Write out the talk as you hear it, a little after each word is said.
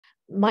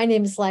My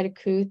name is Lyda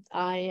Kuth.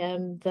 I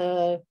am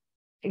the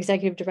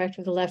Executive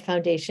Director of the LEF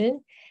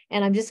Foundation,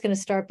 and I'm just going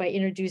to start by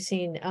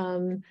introducing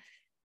our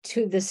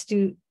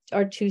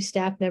two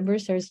staff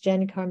members. There's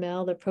Jen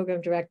Carmel, the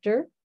Program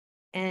Director,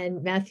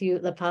 and Matthew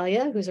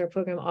LaPaglia, who's our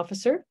Program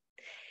Officer.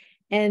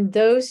 And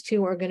those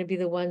two are going to be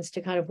the ones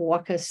to kind of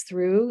walk us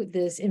through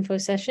this info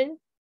session.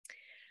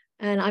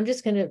 And I'm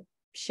just going to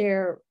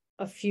share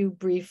a few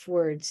brief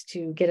words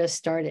to get us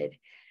started.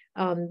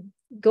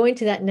 Going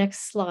to that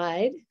next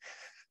slide,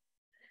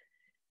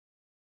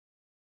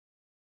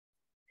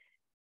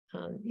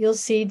 you'll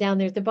see down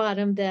there at the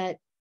bottom that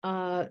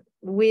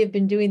we have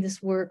been doing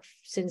this work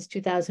since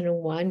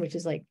 2001, which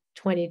is like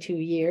 22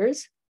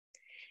 years.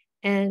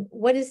 And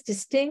what is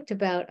distinct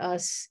about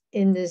us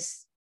in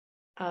this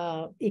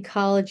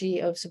ecology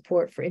of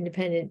support for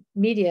independent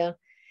media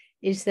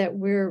is that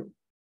we're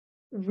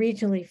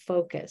regionally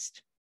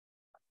focused.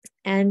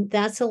 And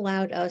that's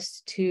allowed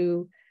us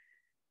to,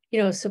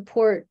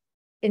 support,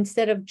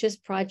 instead of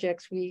just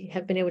projects, we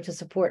have been able to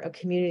support a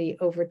community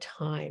over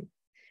time,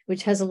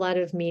 which has a lot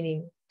of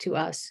meaning to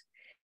us.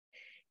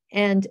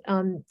 And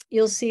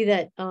you'll see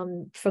that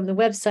from the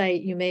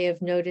website, you may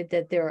have noted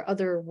that there are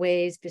other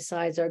ways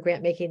besides our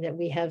grant making that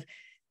we have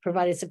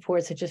provided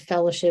support, such as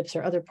fellowships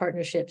or other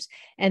partnerships.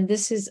 And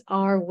this is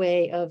our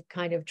way of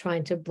kind of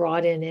trying to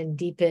broaden and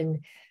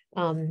deepen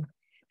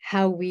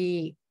how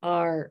we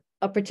are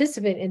a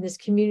participant in this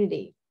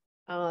community.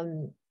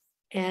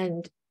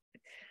 And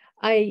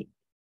I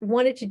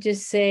wanted to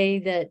just say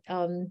that,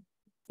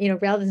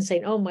 rather than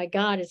saying, oh my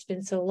God, it's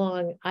been so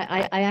long,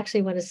 I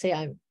actually want to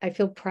say I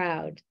feel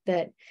proud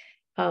that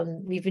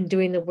we've been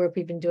doing the work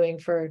we've been doing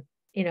for,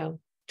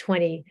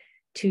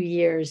 22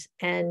 years,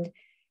 and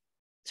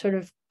sort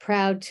of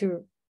proud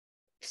to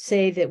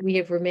say that we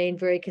have remained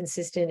very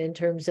consistent in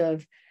terms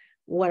of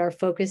what our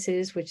focus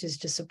is, which is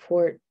to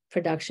support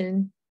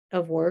production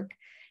of work.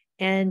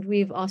 And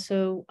we've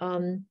also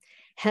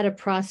had a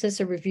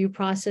review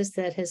process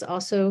that has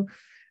also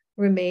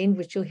remained,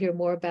 which you'll hear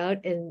more about,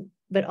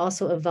 but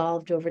also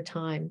evolved over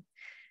time.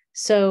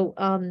 So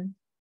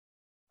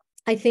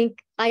I think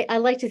I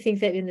like to think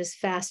that in this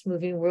fast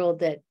moving world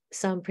that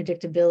some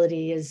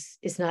predictability is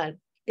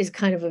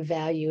kind of a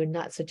value and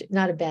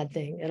not a bad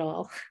thing at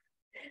all.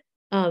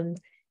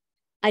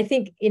 I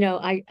think,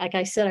 like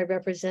I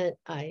said,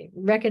 I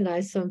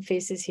recognize some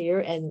faces here,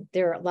 and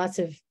there are lots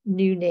of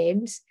new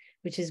names,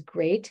 which is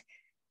great,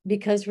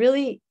 because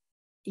really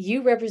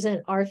you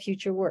represent our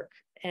future work,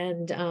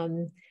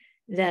 and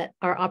that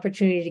our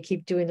opportunity to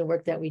keep doing the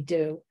work that we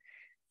do.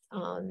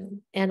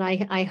 And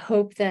I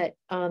hope that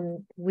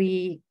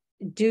we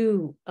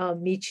do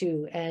meet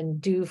you and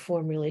do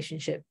form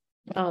relationship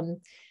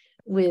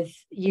with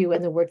you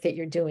and the work that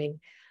you're doing.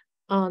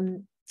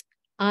 I'm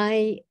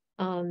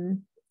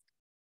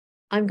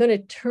going to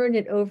turn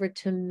it over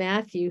to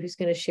Matthew, who's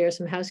going to share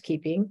some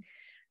housekeeping,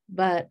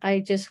 but I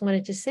just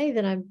wanted to say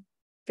that I'm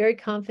very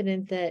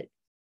confident that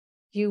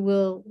you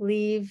will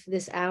leave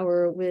this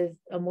hour with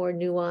a more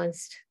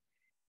nuanced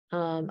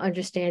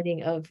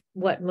understanding of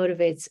what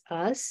motivates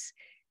us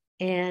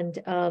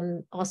and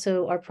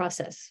also our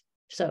process.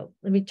 So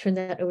let me turn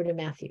that over to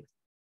Matthew.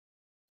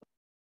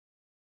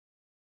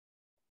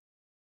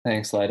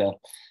 Thanks, Lyda.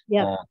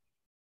 Yeah.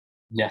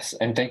 Yes,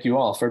 and thank you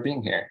all for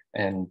being here,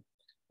 and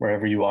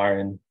wherever you are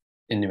in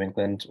New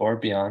England or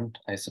beyond,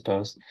 I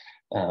suppose.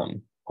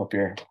 Hope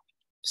you're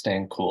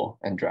staying cool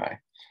and dry.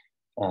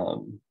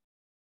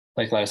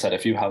 Like Lyda said, a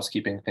few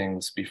housekeeping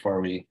things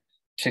before we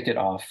kick it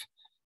off.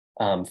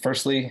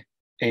 Firstly,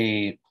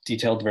 a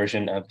detailed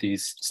version of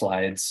these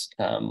slides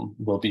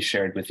will be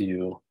shared with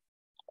you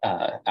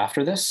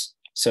after this,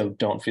 so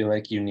don't feel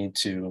like you need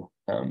to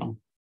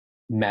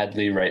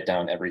madly write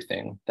down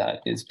everything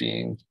that is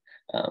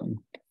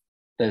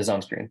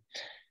on screen.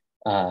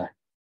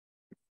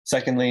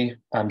 Secondly,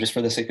 just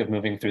for the sake of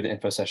moving through the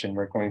info session,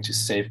 we're going to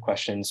save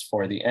questions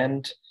for the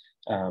end.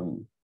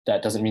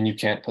 That doesn't mean you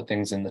can't put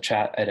things in the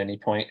chat at any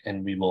point,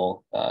 and we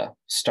will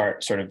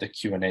start sort of the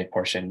Q&A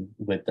portion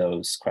with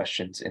those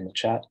questions in the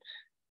chat.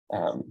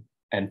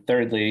 And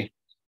thirdly,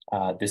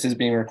 this is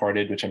being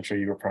recorded, which I'm sure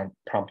you were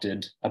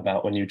prompted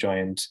about when you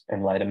joined,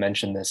 and Lyda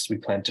mentioned this. We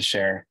plan to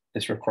share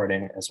this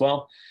recording as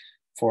well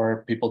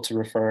for people to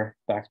refer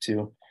back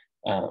to.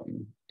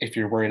 If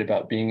you're worried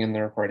about being in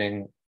the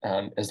recording,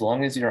 as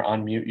long as you're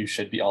on mute, you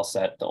should be all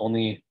set. The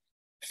only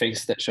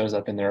face that shows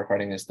up in the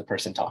recording is the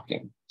person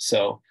talking.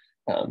 So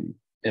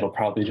it'll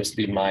probably just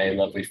be my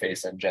lovely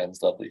face and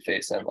Jen's lovely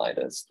face and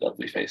Lyda's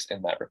lovely face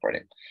in that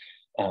recording.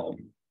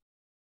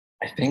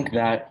 I think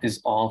that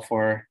is all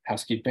for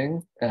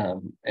housekeeping.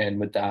 And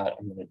with that,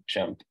 I'm going to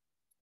jump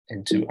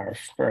into our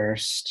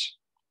first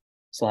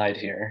slide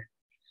here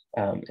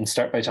and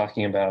start by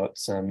talking about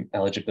some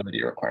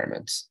eligibility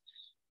requirements.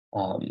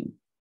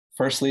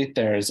 Firstly,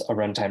 there's a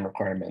runtime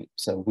requirement.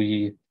 So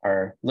we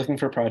are looking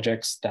for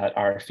projects that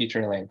are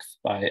feature length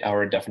by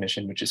our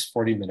definition, which is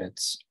 40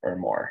 minutes or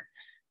more.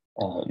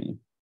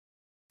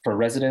 For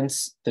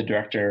residents, the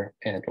director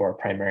and or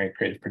primary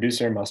creative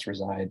producer must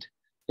reside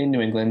in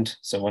New England,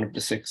 so one of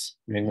the 6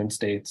 New England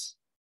states.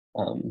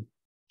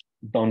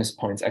 bonus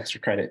points, extra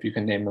credit, if you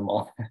can name them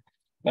all.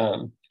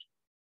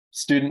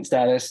 Student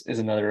status is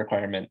another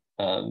requirement.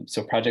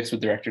 So projects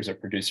with directors or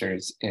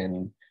producers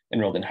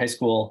enrolled in high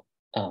school,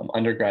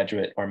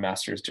 undergraduate or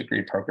master's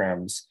degree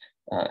programs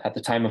at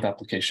the time of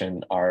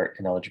application are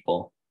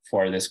ineligible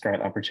for this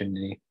grant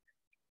opportunity.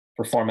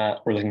 For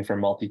format, we're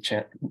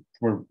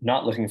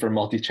not looking for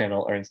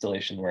multi-channel or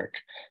installation work.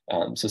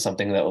 So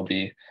something that will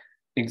be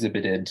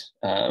exhibited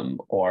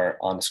or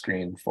on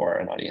screen for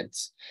an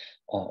audience.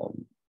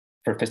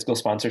 For fiscal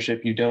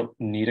sponsorship, you don't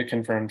need a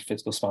confirmed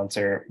fiscal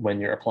sponsor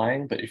when you're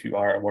applying, but if you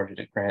are awarded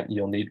a grant,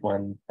 you'll need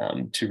one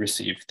to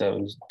receive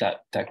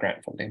that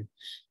grant funding.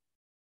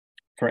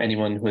 For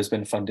anyone who has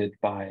been funded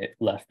by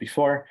LEF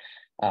before,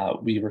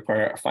 we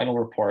require a final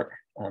report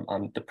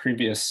on the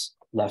previous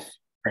LEF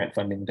grant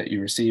funding that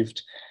you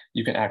received.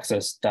 You can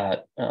access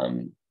that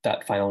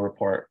final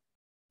report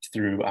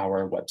through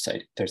our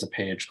website. There's a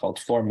page called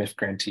For MIF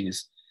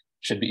Grantees.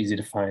 Should be easy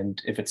to find.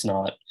 If it's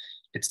not,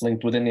 it's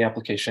linked within the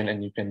application,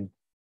 and you can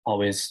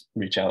always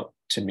reach out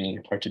to me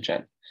or to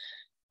Jen.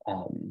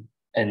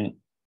 And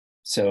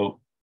so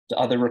the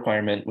other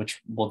requirement,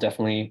 which we'll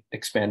definitely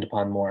expand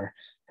upon more,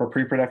 for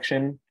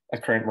pre-production, a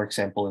current work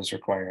sample is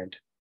required.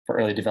 For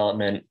early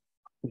development,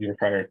 we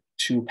require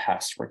 2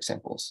 past work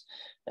samples,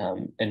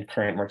 and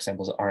current work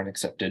samples aren't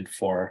accepted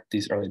for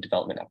these early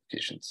development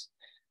applications.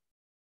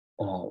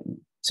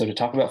 So to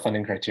talk about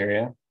funding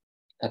criteria,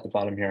 at the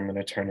bottom here, I'm going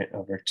to turn it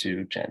over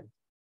to Jen.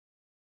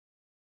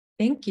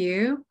 Thank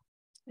you.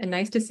 And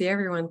nice to see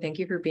everyone. Thank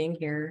you for being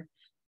here.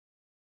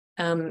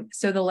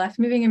 So the LEF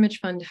Moving Image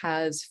Fund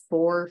has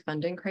 4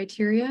 funding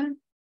criteria,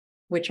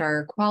 which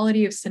are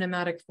quality of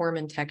cinematic form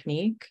and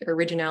technique,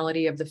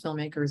 originality of the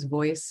filmmaker's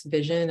voice,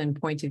 vision, and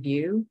point of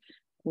view,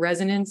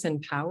 resonance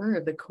and power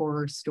of the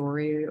core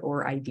story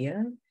or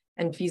idea,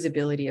 and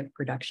feasibility of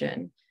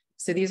production.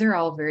 So these are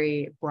all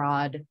very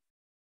broad,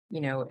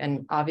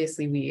 and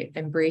obviously we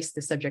embrace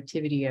the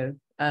subjectivity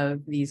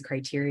of these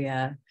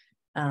criteria.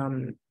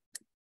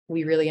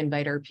 We really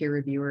invite our peer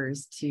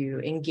reviewers to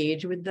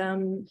engage with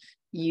them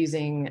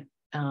using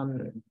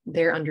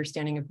their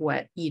understanding of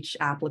what each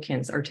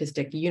applicant's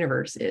artistic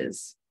universe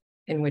is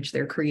in which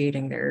they're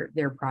creating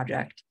their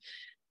project.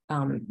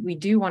 We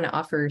do want to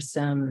offer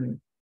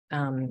some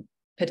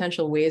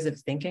potential ways of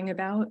thinking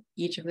about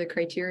each of the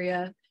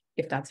criteria,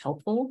 if that's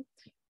helpful.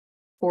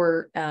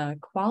 For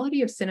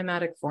quality of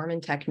cinematic form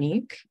and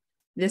technique,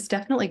 this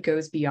definitely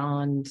goes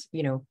beyond,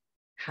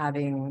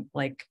 having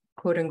like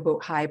quote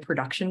unquote high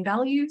production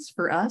values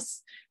for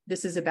us.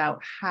 This is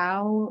about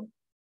how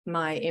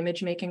my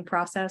image making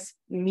process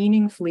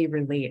meaningfully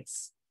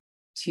relates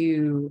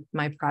to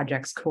my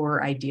project's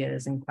core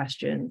ideas and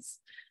questions.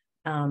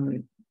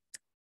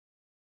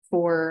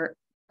 For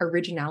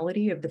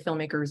originality of the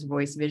filmmaker's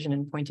voice, vision,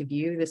 and point of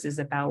view, this is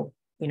about,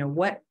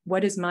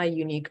 what is my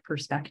unique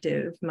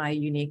perspective, my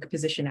unique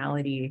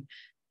positionality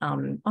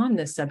on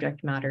this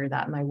subject matter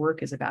that my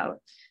work is about,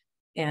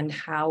 and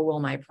how will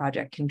my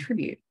project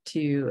contribute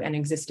to an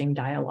existing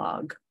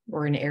dialogue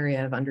or an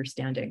area of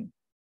understanding.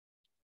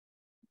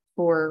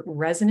 For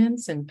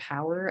resonance and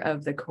power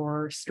of the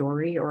core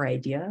story or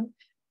idea,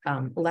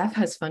 LEF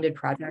has funded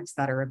projects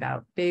that are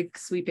about big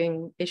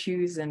sweeping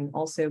issues and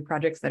also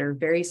projects that are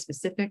very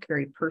specific,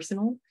 very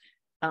personal.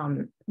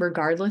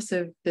 Regardless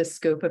of the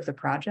scope of the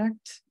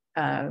project,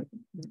 a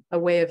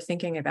way of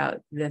thinking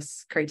about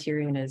this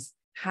criterion is,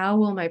 how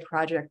will my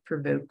project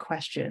provoke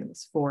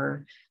questions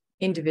for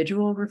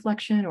individual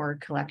reflection or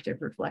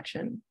collective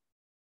reflection?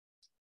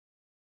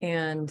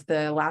 And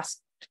the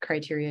last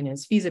criterion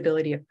is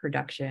feasibility of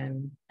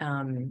production.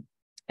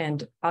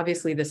 And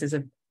obviously this is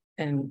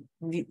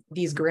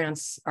these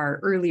grants are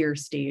earlier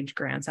stage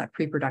grants at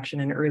pre-production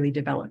and early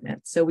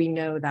development. So we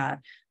know that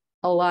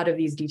a lot of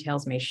these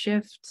details may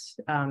shift.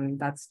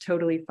 That's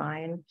totally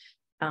fine.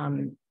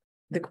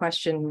 The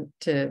question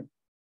to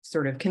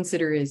sort of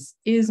consider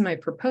is my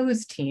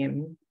proposed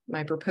team,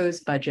 my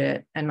proposed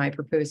budget, and my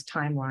proposed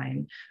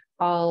timeline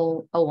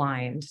all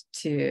aligned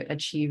to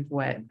achieve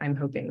what I'm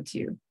hoping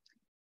to?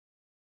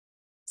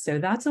 So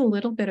that's a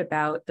little bit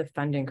about the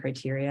funding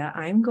criteria.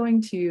 I'm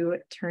going to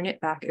turn it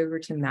back over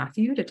to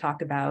Matthew to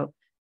talk about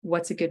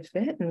what's a good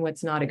fit and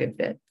what's not a good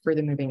fit for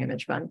the Moving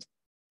Image Fund.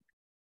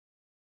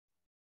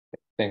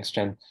 Thanks,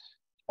 Jen.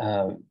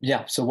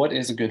 Yeah, so what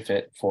is a good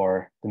fit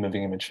for the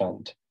Moving Image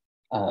Fund?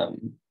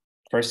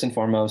 First and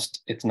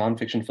foremost, it's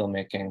nonfiction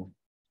filmmaking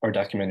or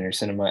documentary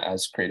cinema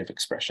as creative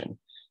expression.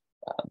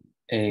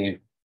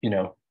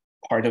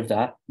 Part of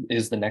that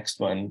is the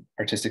next one,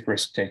 artistic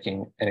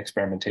risk-taking and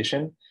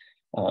experimentation.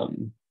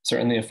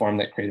 Certainly a form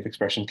that creative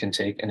expression can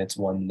take, and it's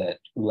one that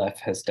LEF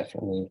has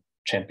definitely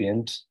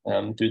championed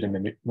through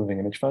the Moving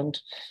Image Fund.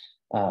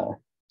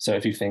 So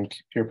if you think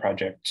your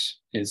project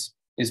is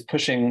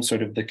pushing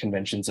sort of the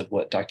conventions of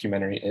what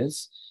documentary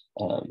is,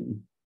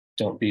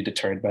 don't be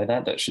deterred by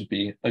that. That should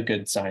be a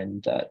good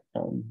sign that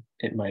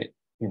it might,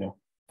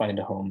 find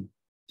a home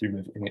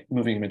through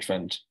Moving Image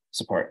Fund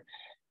support.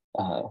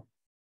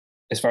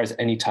 As far as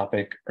any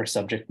topic or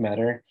subject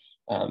matter,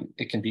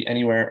 it can be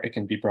anywhere, it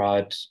can be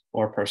broad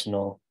or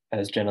personal.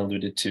 as Jen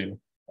alluded to,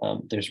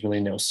 there's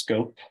really no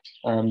scope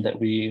that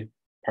we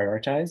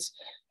prioritize.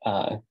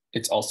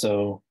 It's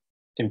also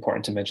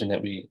important to mention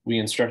that we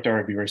instruct our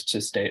reviewers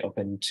to stay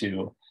open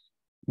to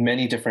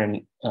many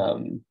different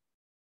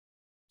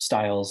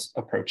styles,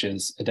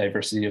 approaches, a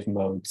diversity of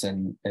modes,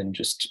 and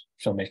just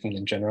filmmaking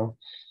in general.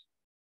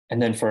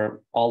 And then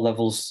for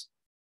levels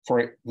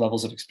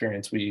of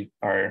experience, we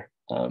are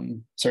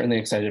certainly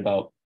excited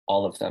about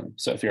all of them.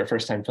 So if you're a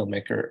first-time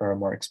filmmaker or a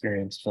more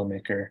experienced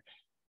filmmaker,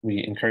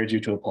 we encourage you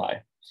to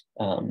apply.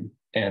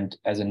 And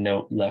as a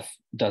note, LEF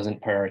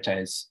doesn't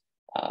prioritize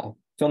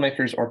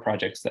filmmakers or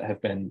projects that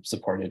have been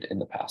supported in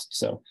the past.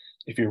 So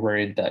if you're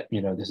worried that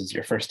this is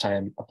your first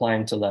time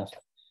applying to LEF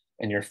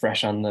and you're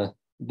fresh on the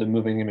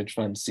moving image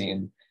fund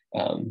scene,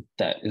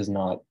 that is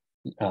not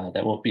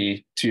that won't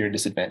be to your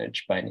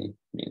disadvantage by any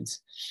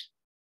means.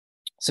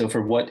 So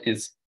for what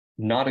is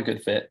not a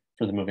good fit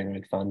for the moving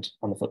image fund,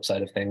 on the flip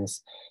side of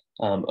things,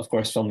 of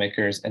course,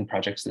 filmmakers and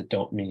projects that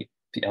don't meet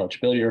the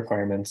eligibility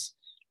requirements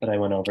that I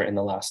went over in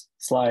the last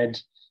slide,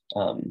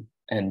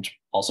 and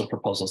also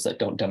proposals that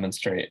don't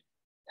demonstrate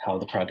how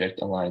the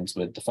project aligns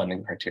with the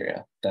funding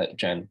criteria that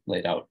Jen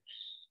laid out.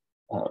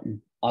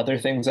 Other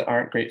things that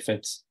aren't great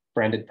fits: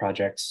 branded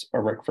projects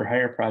or work for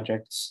hire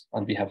projects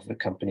on behalf of a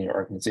company or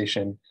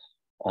organization,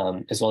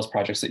 as well as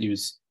projects that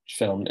use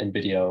film and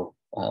video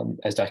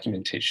as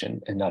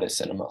documentation and not as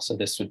cinema. So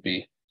this would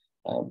be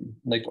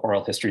like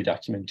oral history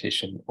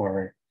documentation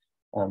or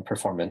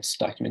performance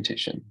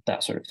documentation,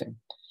 that sort of thing.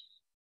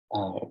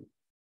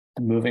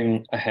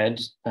 Moving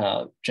ahead,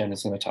 Jen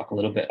is going to talk a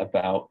little bit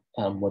about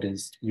what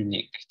is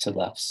unique to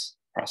LEF's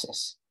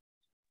process.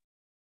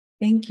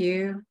 Thank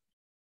you.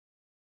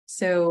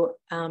 So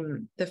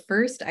the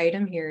first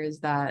item here is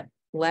that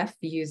LEF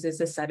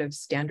uses a set of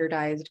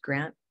standardized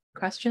grant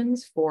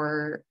questions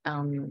for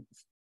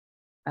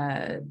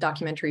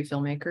documentary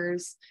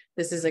filmmakers.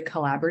 This is a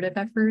collaborative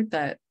effort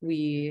that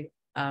we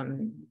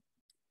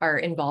are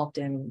involved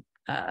in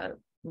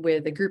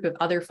with a group of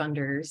other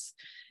funders.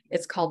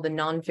 It's called the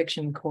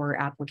Nonfiction Core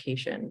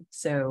Application.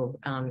 So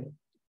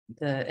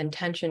the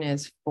intention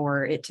is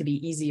for it to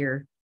be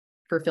easier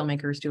for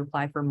filmmakers to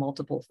apply for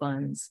multiple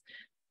funds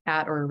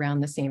at or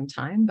around the same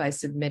time by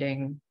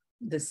submitting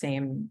the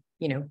same,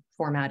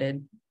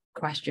 formatted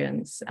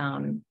questions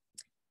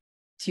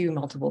to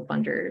multiple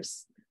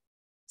funders.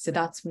 So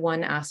that's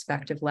one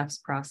aspect of LEF's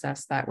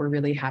process that we're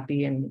really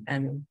happy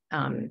and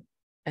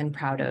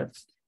proud of.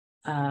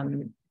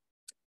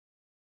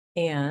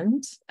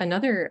 And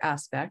another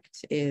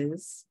aspect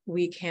is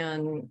we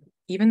can,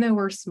 even though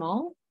we're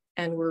small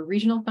and we're a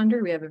regional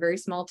funder, we have a very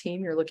small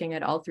team. You're looking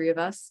at all three of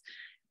us.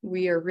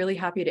 We are really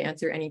happy to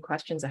answer any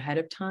questions ahead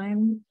of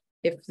time.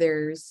 If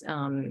there's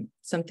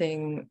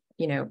something,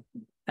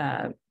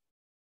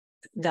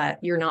 that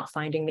you're not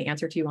finding the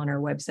answer to on our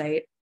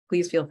website,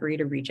 please feel free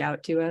to reach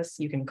out to us.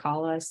 You can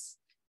call us,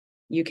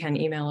 you can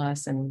email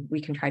us, and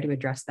we can try to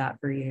address that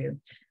for you.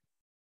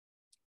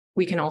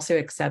 We can also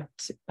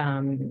accept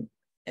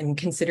and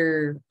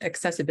consider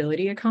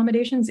accessibility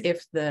accommodations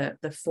if the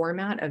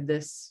format of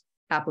this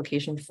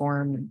application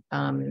form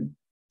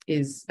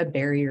is a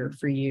barrier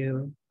for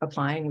you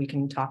applying. We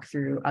can talk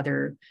through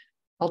other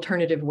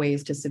alternative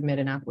ways to submit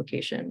an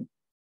application.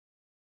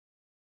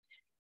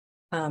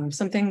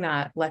 Something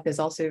that LEF is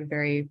also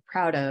very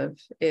proud of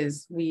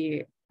is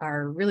we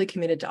are really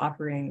committed to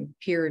offering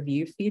peer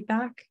review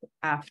feedback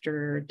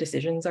after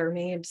decisions are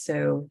made.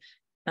 So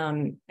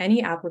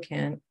any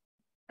applicant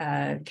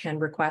can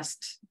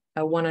request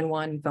a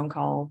one-on-one phone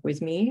call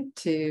with me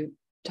to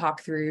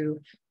talk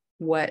through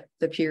what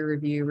the peer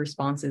review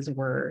responses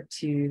were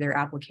to their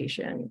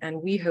application.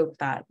 And we hope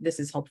that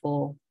this is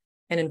helpful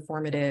and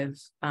informative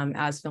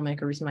as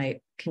filmmakers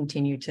might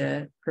continue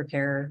to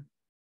prepare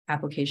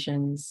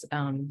applications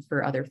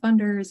for other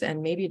funders,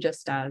 and maybe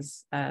just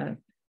as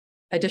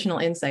additional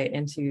insight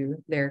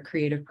into their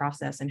creative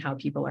process and how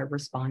people are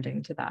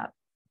responding to that.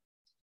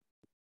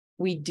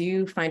 We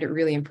do find it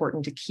really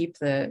important to keep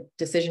the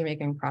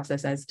decision-making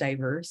process as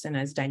diverse and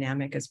as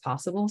dynamic as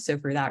possible. So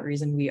for that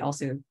reason, we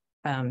also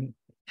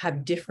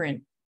have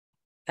different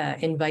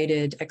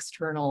invited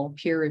external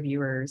peer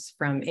reviewers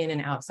from in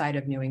and outside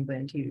of New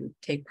England who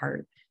take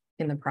part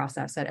in the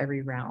process at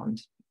every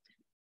round.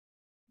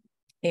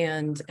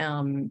 And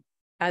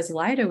as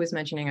Lida was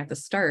mentioning at the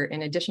start,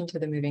 in addition to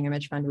the Moving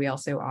Image Fund, we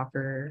also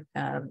offer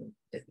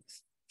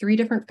 3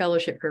 different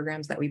fellowship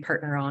programs that we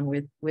partner on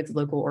with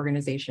local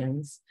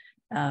organizations,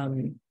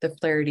 the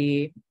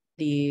Flaherty,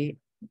 the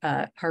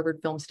Harvard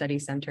Film Study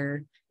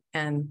Center,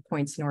 and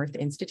Points North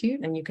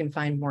Institute. And you can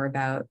find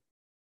out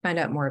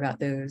more about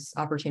those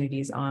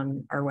opportunities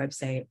on our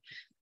website.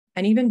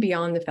 And even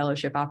beyond the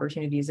fellowship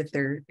opportunities, if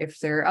there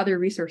are other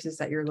resources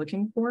that you're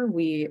looking for,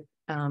 we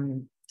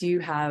do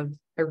have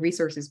a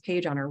resources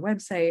page on our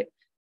website,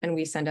 and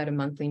we send out a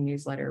monthly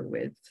newsletter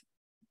with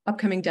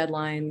upcoming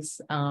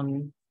deadlines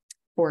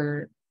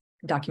for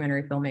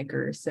documentary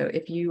filmmakers. So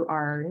if you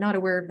are not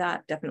aware of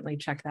that, definitely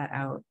check that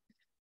out.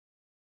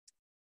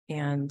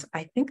 And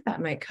I think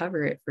that might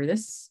cover it for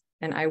this.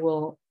 And I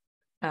will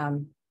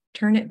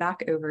turn it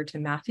back over to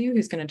Matthew,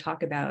 who's going to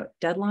talk about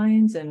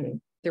deadlines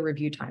and the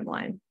review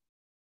timeline.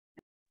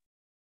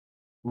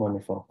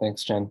 Wonderful.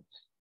 Thanks, Jen.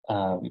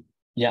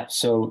 Yeah,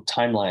 so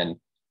timeline.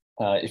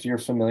 If you're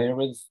familiar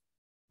with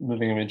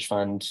Moving Image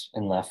Fund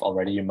and LEF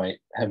already, you might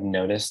have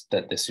noticed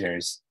that this year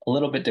is a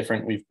little bit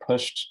different. We've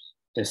pushed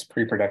this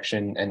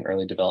pre-production and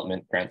early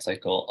development grant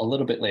cycle a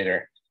little bit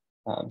later.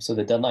 So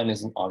the deadline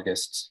is in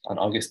August, on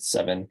August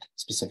 7th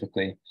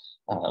specifically,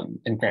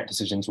 and grant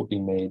decisions will be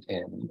made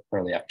in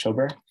early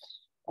October.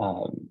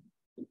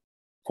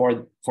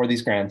 For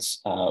these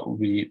grants,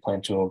 we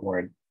plan to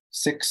award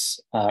 6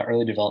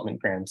 early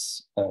development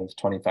grants of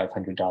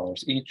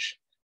 $2,500 each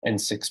and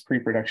 6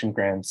 pre-production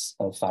grants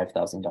of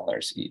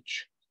 $5,000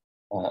 each.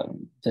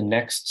 The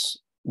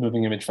next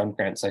Moving Image Fund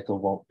grant cycle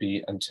won't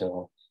be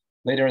until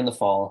later in the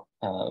fall.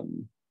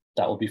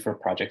 That will be for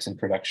projects in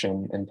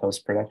production and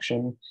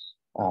post-production.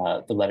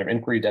 The letter of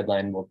inquiry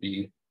deadline will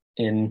be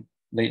in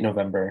late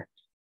November,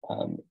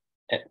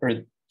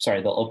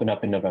 they'll open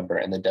up in November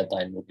and the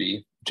deadline will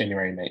be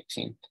January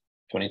 19th,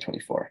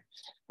 2024.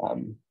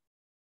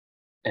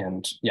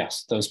 And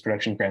yes, those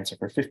production grants are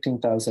for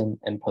 $15,000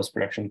 and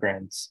post-production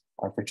grants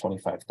are for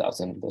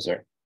 $25,000. Those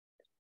are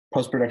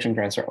post-production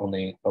grants are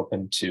only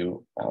open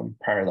to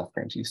prior LEF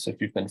grantees. So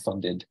if you've been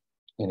funded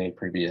in a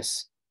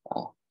previous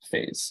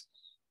phase.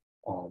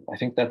 I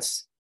think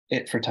that's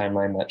it for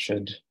timeline. That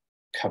should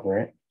cover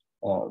it.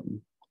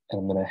 And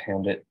I'm going to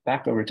hand it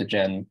back over to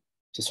Jen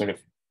to sort of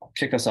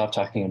kick us off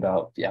talking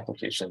about the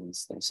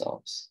applications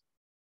themselves.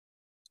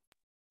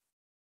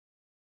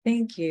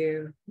 Thank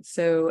you.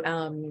 So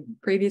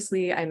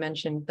previously I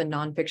mentioned the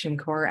nonfiction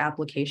core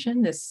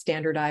application, this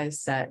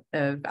standardized set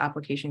of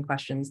application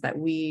questions that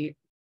we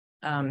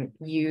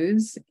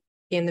use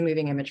in the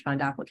Moving Image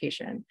Fund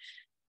application.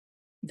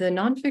 The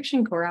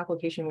nonfiction core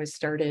application was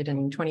started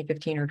in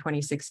 2015 or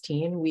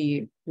 2016.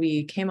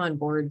 We came on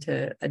board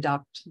to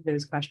adopt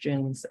those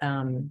questions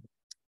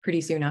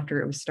pretty soon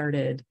after it was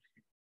started.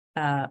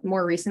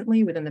 More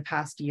recently, within the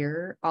past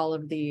year, all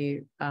of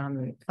the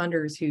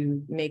funders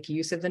who make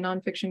use of the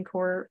nonfiction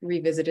core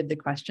revisited the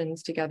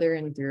questions together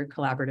and through a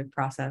collaborative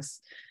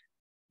process,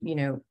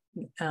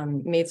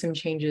 made some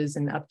changes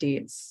and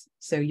updates.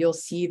 So you'll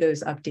see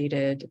those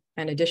updated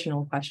and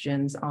additional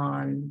questions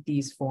on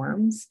these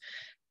forms.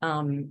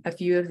 A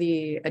few of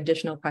the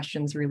additional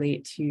questions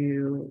relate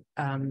to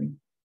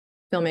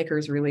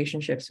filmmakers'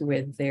 relationships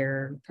with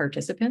their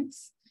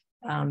participants.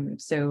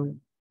 So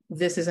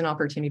this is an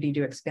opportunity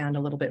to expand a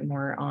little bit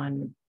more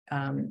on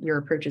your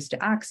approaches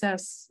to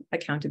access,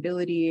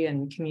 accountability,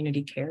 and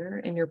community care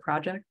in your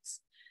projects.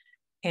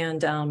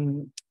 And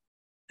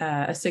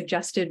a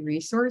suggested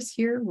resource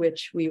here,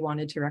 which we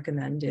wanted to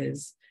recommend,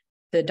 is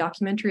the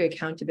Documentary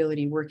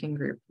Accountability Working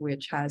Group,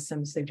 which has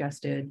some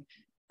suggested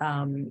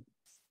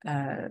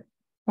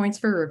points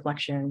for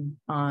reflection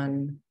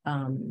on,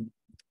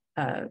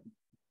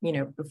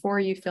 before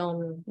you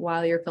film,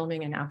 while you're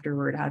filming, and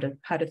afterward,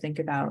 how to think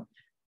about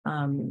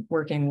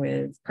working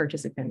with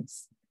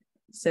participants.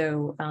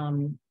 So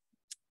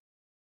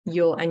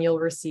you'll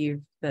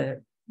receive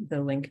the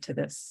link to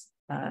this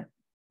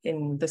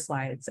in the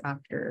slides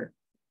after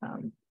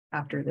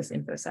this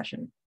info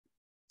session.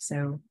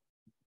 So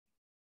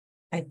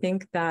I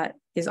think that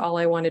is all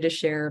I wanted to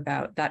share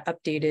about that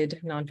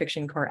updated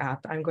nonfiction core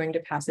app. I'm going to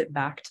pass it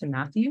back to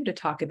Matthew to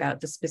talk about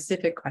the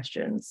specific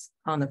questions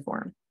on the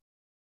form.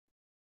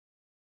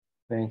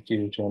 Thank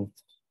you, Jen.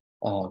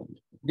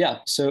 Yeah,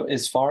 so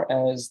as far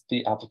as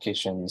the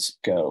applications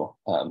go,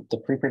 the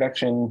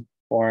pre-production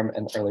form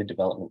and early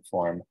development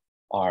form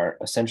are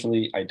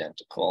essentially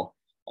identical.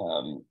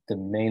 The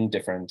main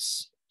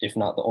difference, if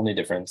not the only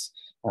difference,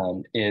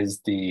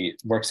 is the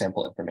work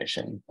sample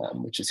information,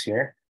 which is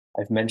here.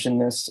 I've mentioned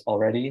this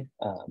already,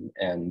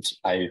 and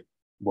I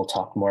will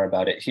talk more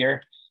about it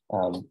here,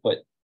 but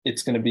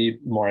it's going to be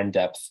more in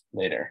depth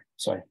later.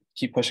 So I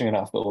keep pushing it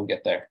off, but we'll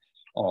get there.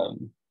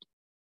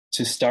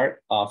 To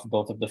start off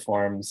both of the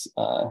forms,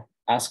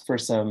 ask for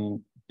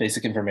some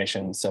basic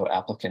information. So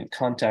applicant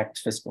contact,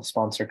 fiscal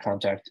sponsor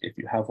contact, if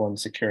you have one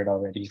secured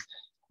already,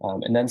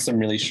 and then some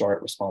really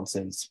short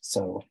responses.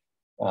 So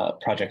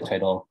project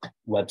title,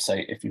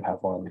 website, if you have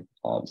one,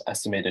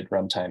 estimated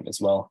runtime as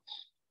well.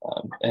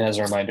 And as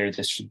a reminder,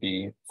 this should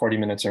be 40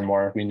 minutes or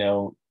more. We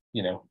know,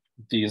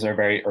 these are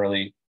very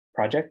early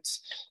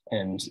projects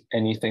and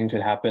anything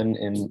could happen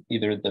in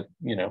either the,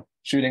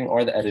 shooting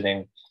or the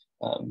editing.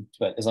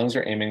 But as long as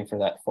you're aiming for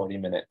that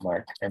 40-minute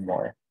mark or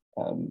more,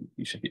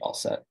 you should be all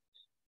set.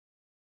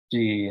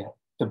 The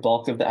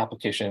bulk of the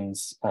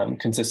applications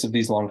consists of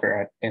these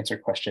longer answer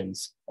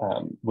questions,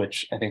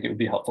 which I think it would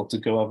be helpful to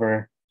go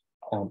over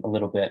a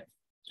little bit,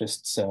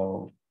 just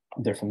so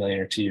they're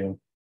familiar to you.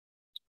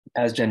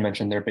 As Jen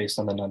mentioned, they're based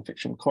on the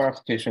nonfiction core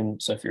application.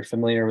 So if you're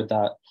familiar with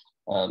that,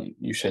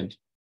 you should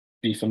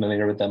be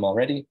familiar with them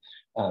already.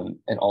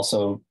 And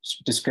also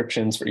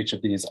descriptions for each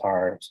of these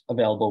are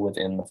available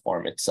within the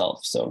form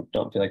itself. So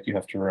don't feel like you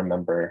have to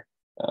remember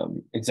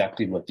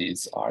exactly what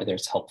these are.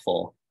 There's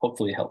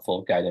hopefully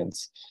helpful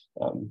guidance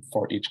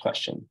for each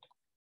question.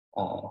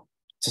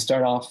 To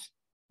start off,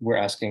 we're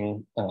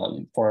asking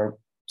for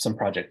some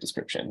project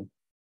description.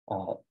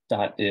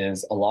 That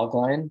is a log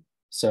line.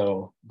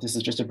 So this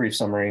is just a brief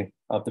summary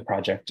of the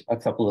project, a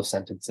couple of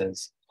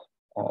sentences.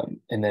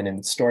 And then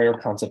in story or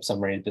concept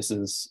summary, this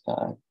is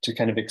to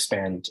kind of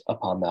expand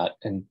upon that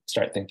and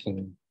start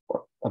thinking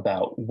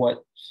about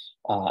what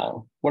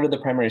are the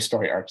primary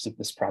story arcs of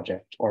this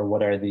project, or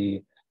what are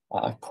the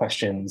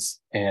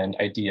questions and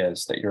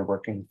ideas that you're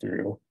working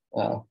through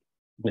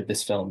with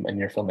this film and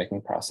your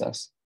filmmaking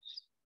process.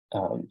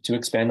 To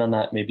expand on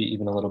that, maybe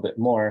even a little bit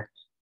more,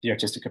 the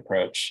artistic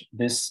approach.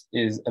 This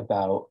is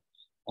about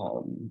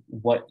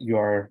what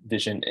your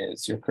vision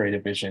is, your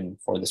creative vision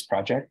for this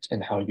project,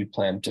 and how you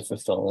plan to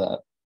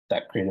fulfill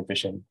that creative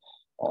vision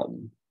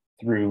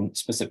through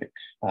specific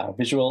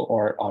visual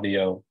or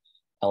audio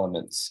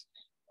elements.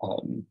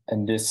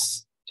 And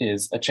this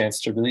is a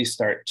chance to really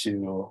start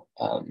to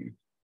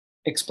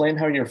explain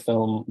how your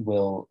film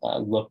will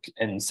look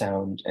and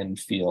sound and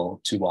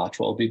feel to watch.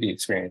 What will be the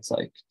experience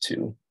like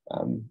to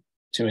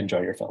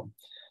enjoy your film?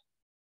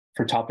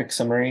 For topic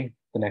summary,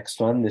 the next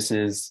one, this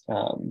is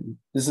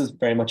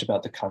very much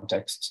about the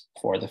context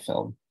for the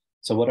film.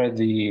 So what are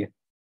the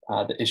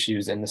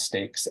issues and the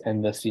stakes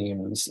and the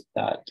themes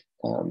that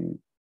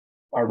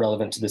are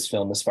relevant to this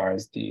film as far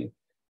as the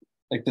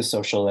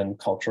social and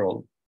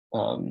cultural,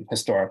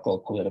 historical,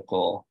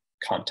 political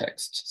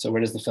context? So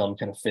where does the film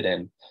kind of fit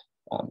in?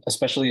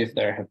 Especially if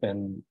there have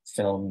been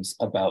films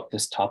about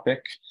this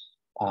topic,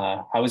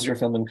 how is your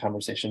film in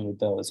conversation with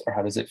those, or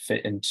how does it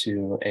fit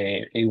into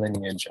a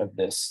lineage of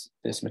this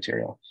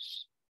material?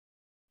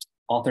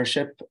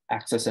 Authorship,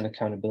 access, and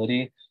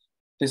accountability.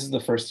 This is the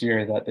first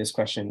year that this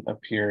question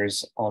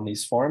appears on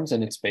these forms,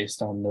 and it's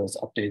based on those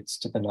updates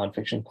to the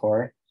nonfiction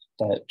core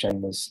that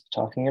Jen was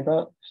talking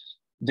about.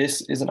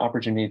 This is an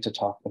opportunity to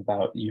talk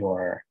about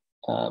your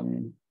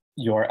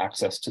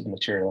access to the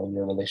material and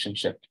your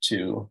relationship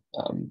to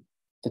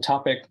the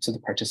topic, to the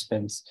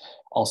participants.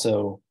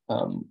 Also,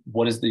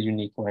 what is the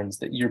unique lens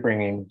that you're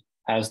bringing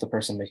as the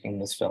person making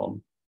this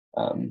film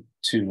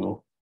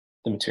to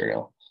the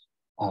material?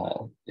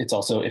 It's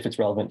also, if it's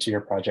relevant to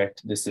your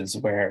project, this is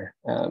where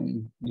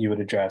you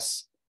would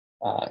address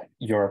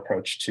your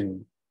approach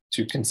to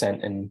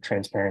consent and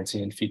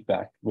transparency and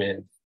feedback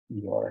with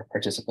your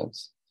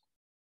participants.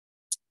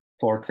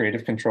 For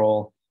creative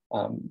control,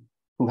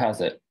 who has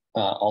it?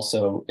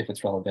 Also, if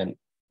it's relevant,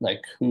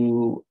 like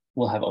who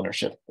will have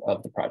ownership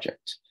of the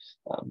project,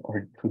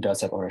 or who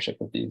does have ownership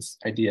of these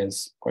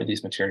ideas or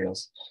these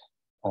materials?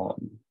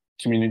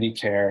 Community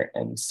care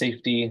and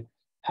safety.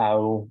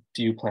 How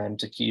do you plan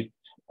to keep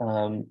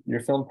your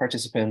film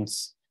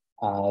participants,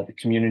 the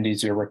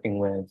communities you're working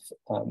with,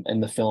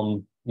 and the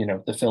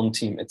film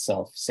team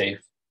itself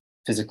safe,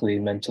 physically,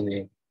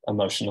 mentally,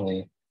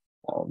 emotionally?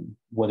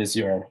 What is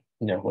your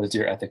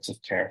ethics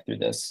of care through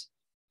this?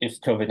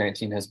 If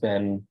COVID-19 has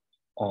been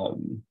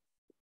and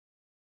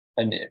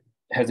it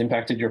has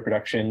impacted your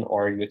production,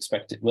 or you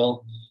expect it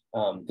will,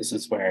 this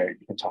is where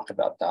you can talk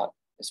about that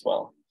as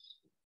well.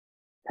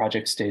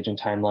 Project stage and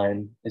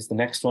timeline is the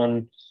next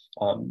one.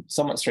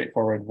 Somewhat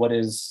straightforward. What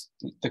is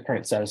the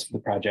current status of the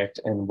project,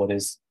 and what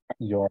is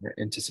your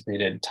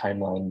anticipated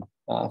timeline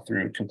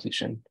through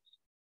completion?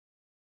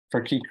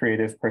 For key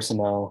creative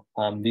personnel,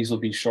 these will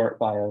be short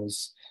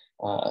bios,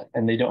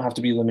 and they don't have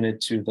to be limited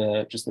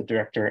to just the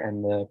director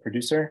and the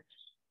producer.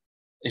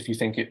 If you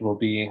think it will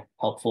be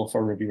helpful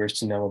for reviewers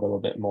to know a little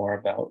bit more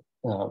about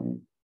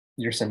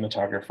your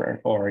cinematographer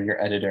or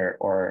your editor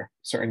or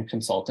certain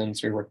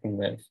consultants you're working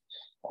with,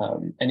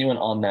 anyone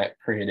on that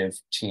creative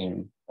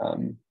team,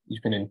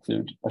 you can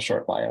include a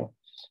short bio.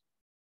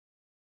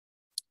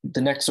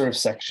 The next sort of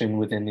section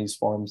within these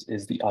forms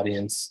is the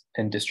audience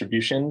and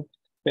distribution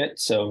bit.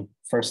 So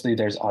firstly,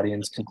 there's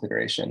audience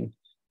consideration.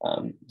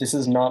 This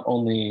is not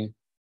only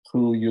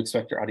who you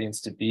expect your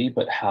audience to be,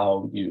 but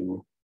how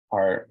you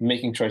are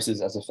making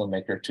choices as a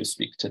filmmaker to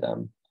speak to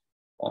them.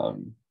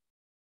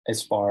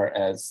 As far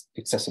as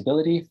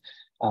accessibility,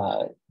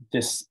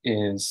 this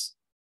is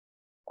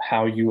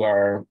how you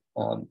are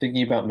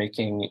thinking about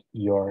making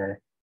your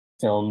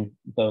film,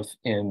 both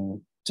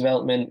in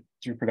development,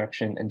 through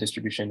production, and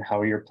distribution,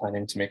 how you're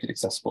planning to make it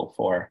accessible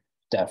for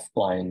deaf,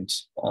 blind,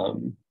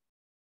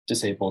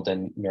 disabled,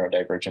 and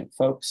neurodivergent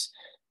folks.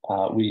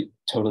 We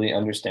totally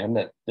understand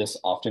that this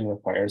often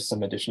requires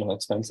some additional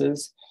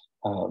expenses.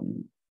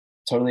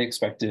 Totally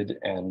expected,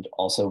 and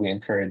also we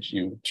encourage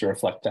you to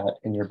reflect that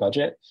in your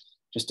budget,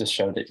 just to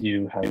show that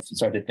you have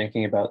started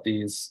thinking about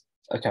these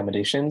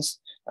accommodations.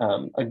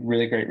 A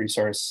really great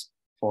resource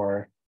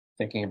for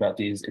thinking about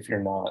these, if you're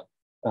not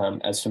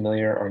as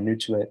familiar or new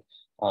to it,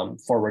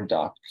 Forward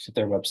Doc,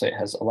 their website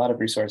has a lot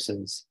of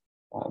resources,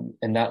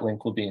 and that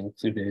link will be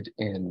included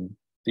in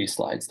these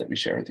slides that we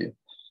share with you.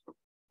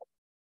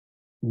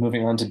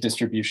 Moving on to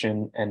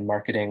distribution and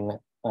marketing,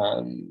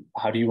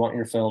 how do you want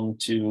your film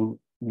to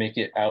make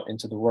it out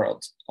into the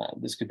world?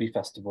 This could be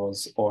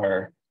festivals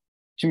or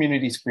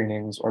community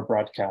screenings or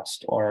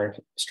broadcast or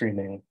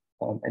streaming,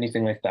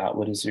 anything like that.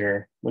 What is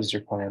your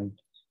plan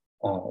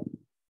for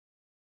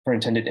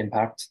intended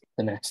impact?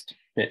 The next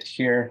bit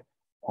here,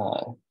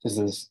 this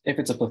is if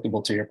it's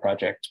applicable to your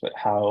project, but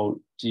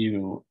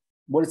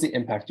what is the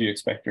impact you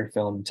expect your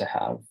film to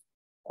have?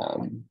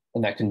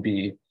 And that can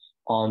be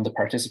on the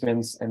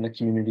participants and the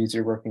communities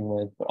you're working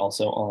with, but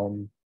also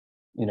on,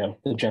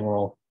 the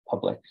general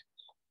public.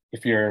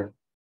 If you're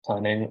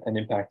planning an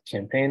impact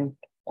campaign,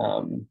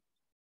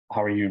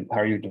 how are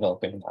you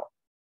developing that?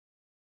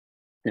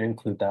 You can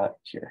include that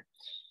here.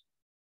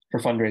 For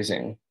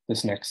fundraising,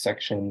 this next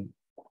section,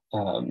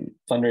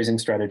 fundraising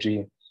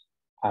strategy.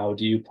 How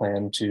do you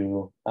plan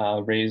to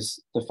raise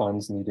the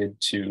funds needed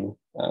to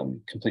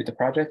complete the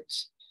project?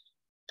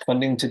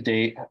 Funding to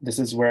date, this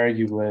is where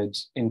you would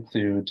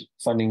include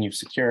funding you've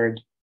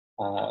secured,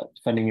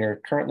 funding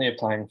you're currently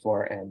applying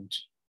for, and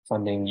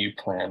funding you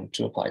plan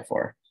to apply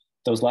for.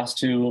 Those last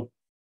two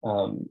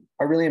are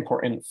really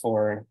important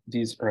for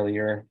these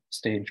earlier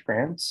stage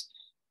grants.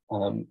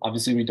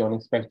 Obviously, we don't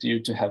expect you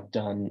to have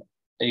done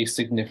a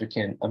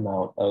significant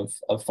amount of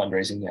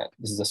fundraising yet.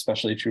 This is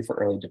especially true for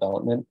early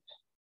development.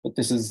 But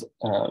this is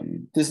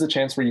a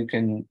chance where you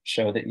can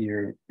show that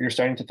you're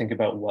starting to think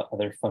about what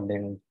other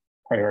funding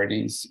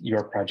priorities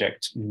your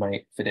project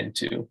might fit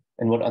into,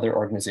 and what other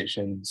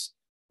organizations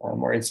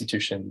or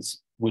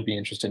institutions would be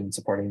interested in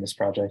supporting this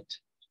project.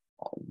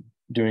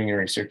 Doing your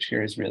research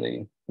here is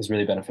really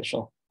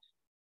beneficial.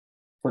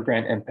 For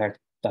grant impact,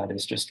 that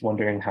is just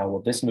wondering how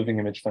will this Moving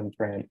Image Fund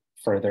grant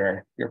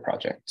further your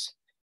project.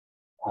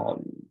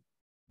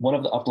 One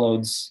of the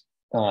uploads,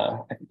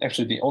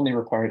 actually the only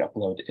required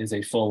upload, is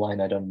a full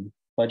line item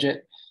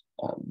budget.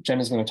 Jen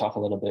is going to talk a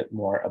little bit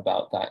more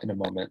about that in a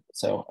moment,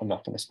 so I'm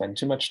not going to spend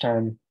too much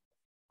time.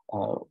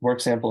 Work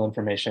sample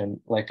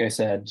information, like I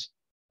said,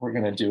 we're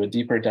going to do a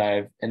deeper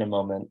dive in a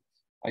moment.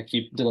 I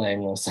keep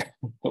delaying this,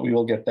 but we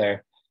will get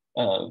there.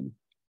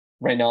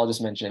 Right now, I'll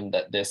just mention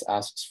that this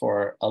asks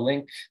for a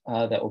link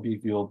that will be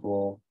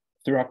viewable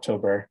through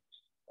October,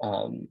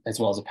 as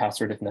well as a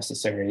password if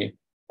necessary,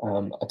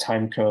 a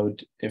time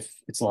code if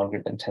it's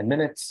longer than 10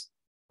 minutes,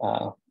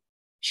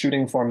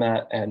 shooting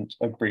format, and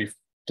a brief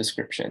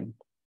description.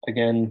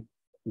 Again,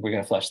 we're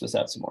going to flesh this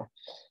out some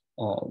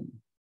more.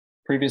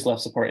 Previous LEF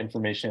support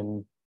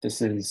information,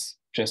 this is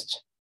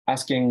just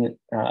asking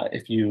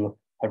if you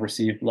have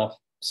received LEF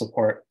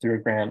support through a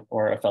grant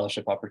or a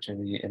fellowship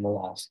opportunity in the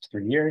last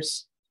 3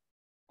 years.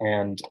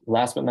 And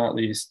last but not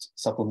least,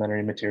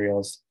 supplementary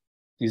materials.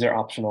 These are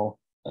optional.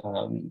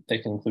 They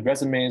can include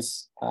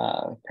resumes,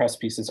 press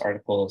pieces,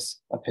 articles,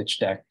 a pitch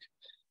deck,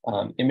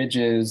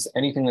 images,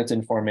 anything that's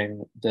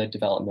informing the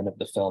development of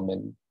the film,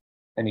 and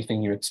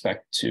anything you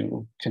expect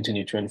to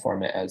continue to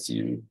inform it as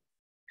you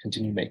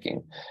continue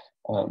making.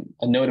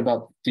 A note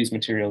about these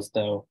materials,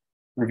 though,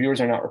 reviewers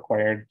are not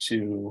required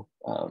to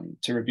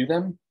review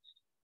them,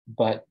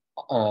 but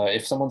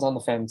if someone's on the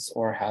fence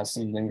or has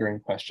some lingering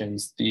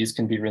questions, these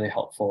can be really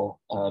helpful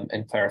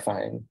and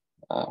clarifying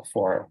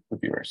for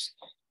reviewers.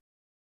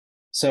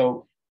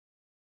 So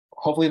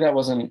hopefully that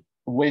wasn't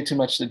way too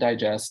much to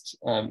digest.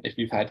 If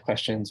you've had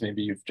questions,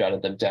 maybe you've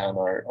jotted them down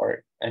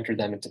or entered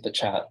them into the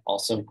chat,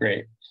 also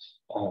great.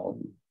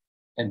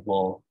 And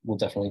we'll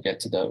definitely get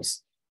to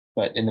those.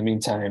 But in the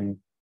meantime,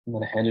 I'm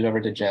going to hand it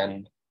over to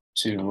Jen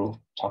to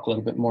talk a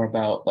little bit more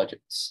about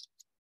budgets.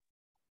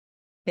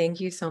 Thank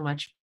you so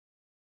much.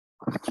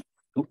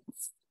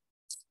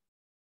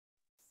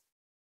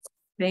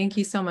 Thank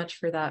you so much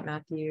for that,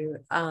 Matthew.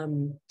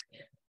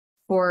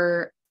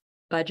 For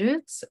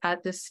budgets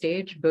at this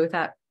stage, both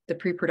at the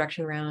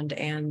pre-production round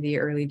and the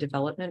early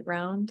development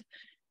round,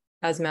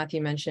 as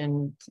Matthew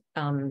mentioned,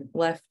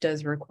 LEF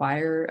does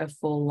require a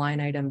full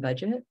line item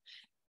budget.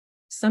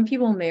 Some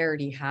people may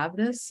already have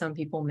this, some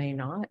people may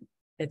not.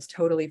 It's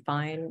totally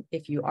fine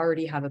if you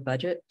already have a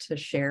budget to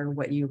share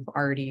what you've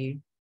already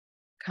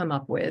come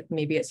up with.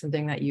 Maybe it's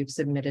something that you've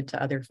submitted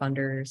to other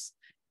funders.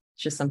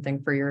 It's just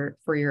something for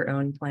your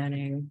own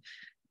planning.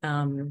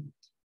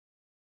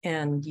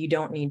 And you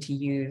don't need to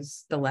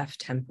use the LEF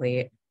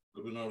template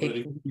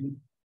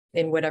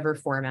in whatever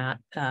format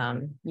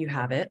you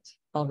have it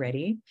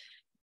already.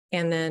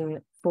 And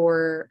then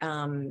for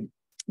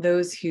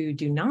those who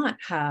do not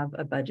have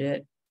a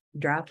budget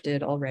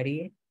drafted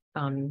already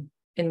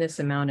in this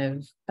amount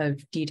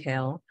of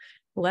detail,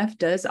 LEF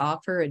does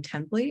offer a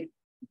template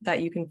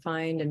that you can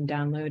find and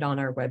download on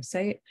our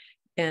website.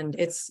 And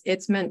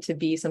it's meant to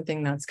be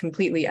something that's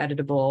completely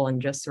editable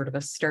and just sort of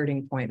a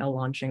starting point, a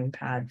launching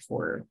pad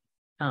for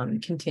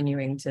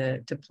continuing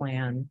to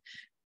plan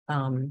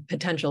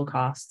potential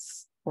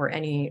costs or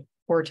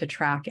to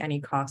track any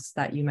costs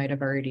that you might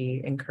have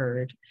already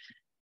incurred.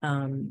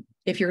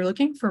 If you're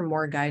looking for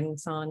more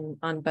guidance on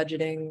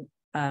budgeting,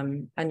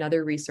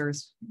 another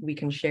resource we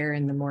can share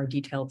in the more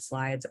detailed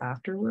slides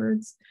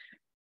afterwards,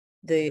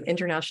 the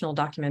International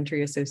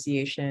Documentary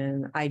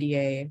Association,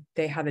 IDA,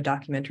 they have a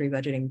documentary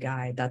budgeting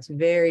guide that's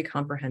very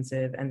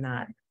comprehensive, and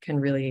that can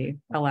really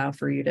allow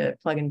for you to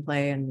plug and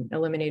play and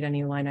eliminate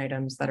any line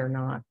items that are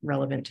not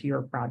relevant to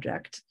your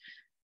project.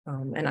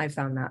 And I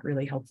found that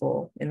really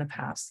helpful in the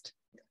past.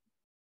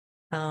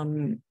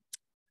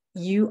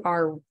 You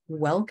are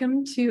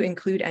welcome to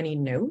include any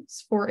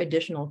notes for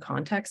additional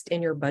context in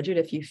your budget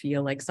if you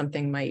feel like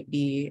something might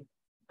be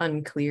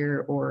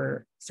unclear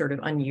or sort of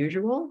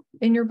unusual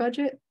in your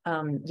budget.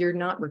 You're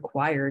not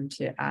required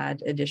to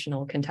add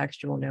additional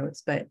contextual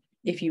notes, but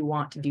if you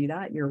want to do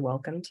that, you're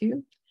welcome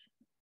to.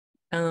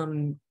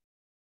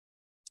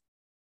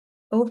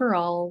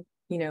 Overall,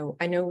 you know,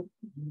 I know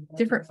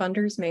different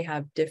funders may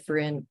have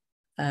different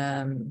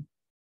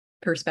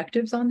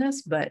perspectives on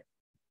this, but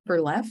for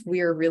LEF,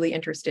 we are really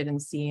interested in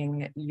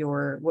seeing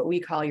your, what we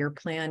call your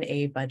Plan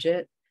A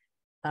budget.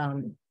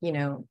 You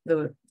know,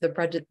 the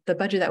budget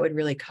that would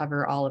really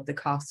cover all of the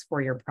costs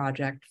for your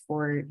project,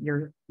 for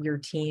your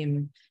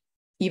team,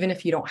 even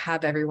if you don't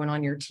have everyone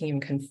on your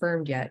team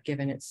confirmed yet,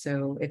 given it's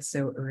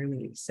so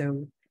early.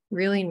 So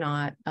really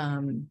not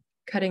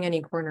cutting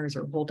any corners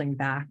or holding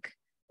back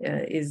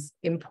is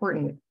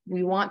important.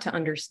 We want to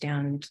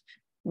understand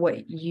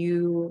what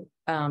you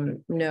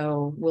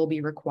know will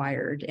be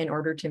required in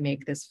order to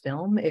make this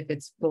film if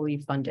it's fully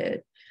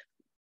funded.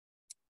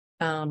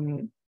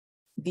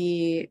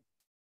 The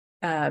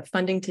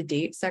funding to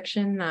date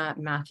section that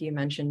Matthew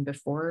mentioned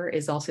before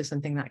is also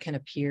something that can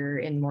appear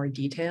in more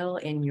detail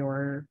in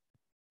your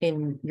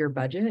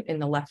budget. In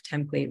the LEF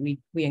template,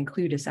 we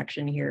include a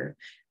section here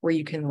where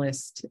you can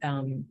list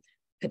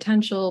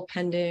potential,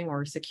 pending,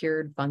 or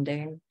secured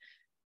funding.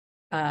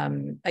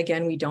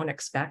 Again, we don't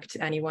expect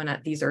anyone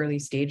at these early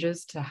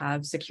stages to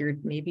have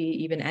secured maybe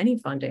even any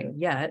funding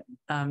yet.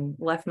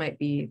 LEF might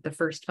be the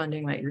first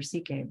funding that you're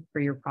seeking for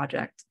your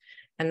project,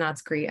 and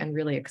that's great and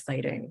really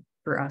exciting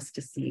for us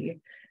to see.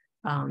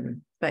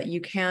 But you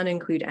can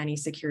include any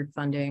secured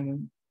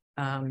funding,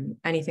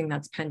 anything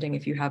that's pending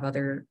if you have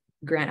other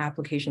grant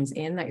applications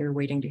in that you're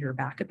waiting to hear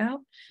back about,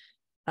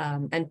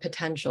 and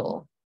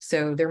potential.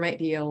 So there might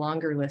be a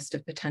longer list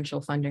of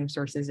potential funding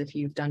sources if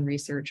you've done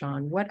research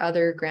on what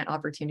other grant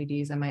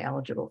opportunities am I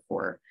eligible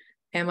for?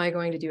 Am I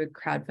going to do a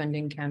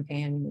crowdfunding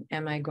campaign?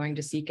 Am I going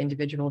to seek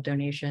individual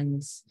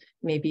donations?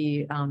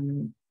 Maybe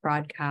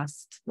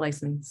broadcast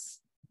license?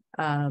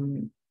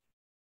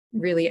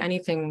 Really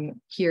anything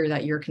here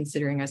that you're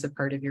considering as a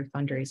part of your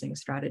fundraising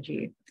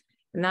strategy.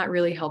 And that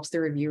really helps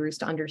the reviewers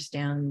to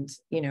understand,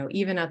 you know,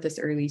 even at this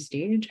early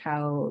stage,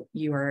 how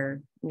you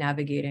are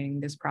navigating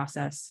this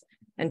process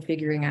and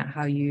figuring out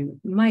how you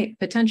might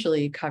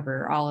potentially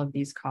cover all of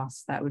these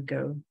costs that would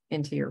go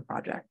into your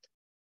project.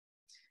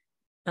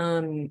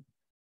 Again,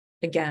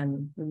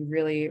 we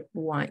really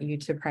want you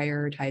to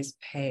prioritize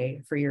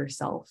pay for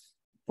yourself,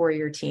 for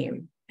your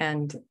team,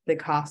 and the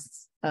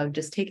costs of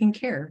just taking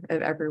care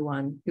of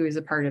everyone who is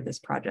a part of this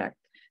project,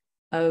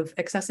 of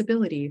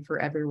accessibility for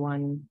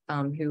everyone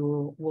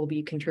who will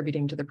be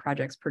contributing to the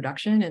project's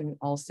production, and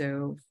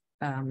also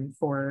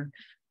for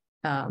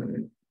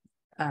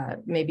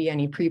maybe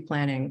any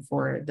pre-planning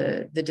for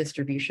the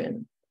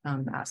distribution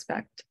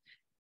aspect.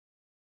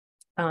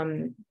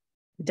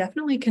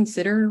 Definitely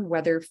consider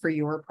whether for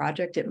your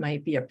project it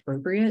might be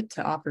appropriate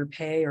to offer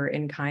pay or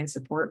in-kind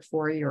support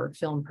for your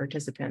film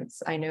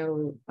participants. I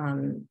know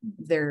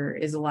there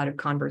is a lot of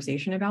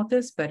conversation about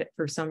this, but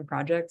for some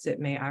projects it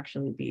may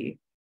actually be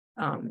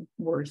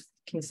worth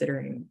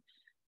considering,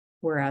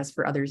 whereas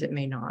for others it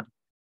may not.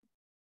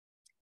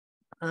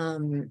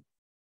 And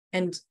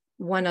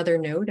one other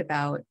note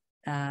about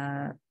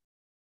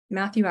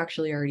Matthew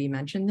actually already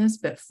mentioned this,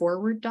 but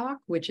Forward Doc,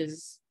 which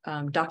is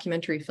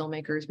documentary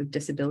filmmakers with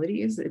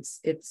disabilities,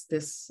 it's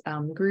this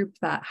group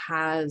that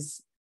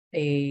has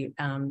a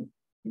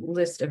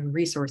list of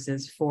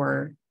resources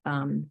for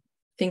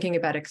thinking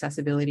about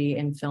accessibility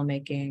in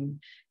filmmaking,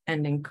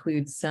 and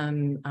includes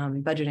some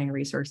budgeting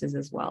resources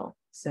as well.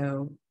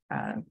 So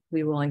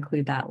we will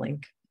include that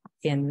link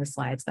in the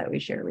slides that we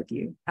share with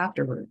you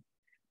afterward.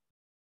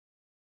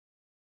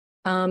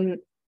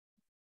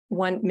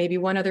 Maybe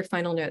one other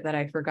final note that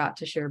I forgot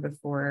to share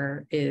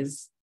before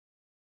is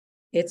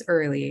it's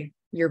early.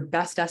 Your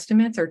best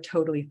estimates are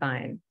totally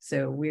fine.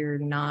 So we're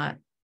not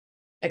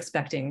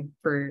expecting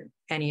for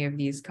any of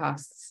these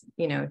costs,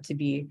 you know, to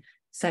be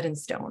set in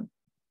stone.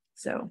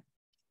 So,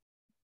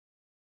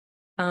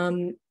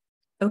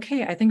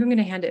 okay, I think I'm going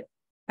to hand it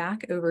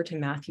back over to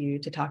Matthew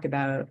to talk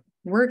about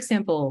work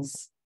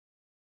samples.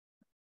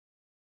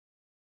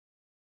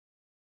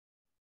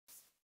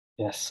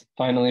 Yes,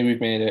 finally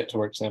we've made it to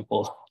work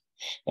sample.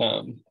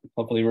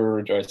 Hopefully we're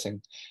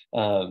rejoicing.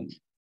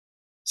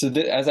 So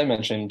as I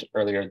mentioned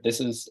earlier, this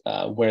is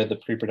where the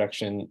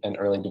pre-production and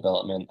early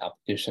development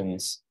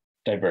applications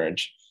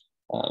diverge.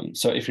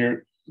 So if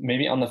you're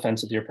maybe on the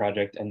fence with your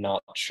project and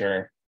not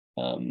sure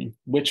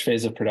which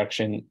phase of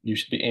production you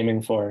should be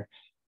aiming for,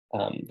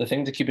 the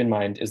thing to keep in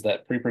mind is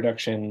that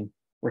pre-production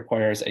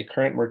requires a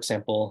current work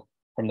sample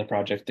from the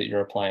project that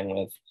you're applying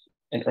with,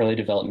 and early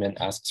development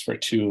asks for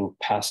two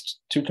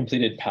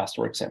completed past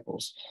work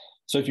samples.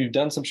 So if you've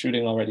done some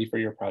shooting already for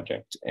your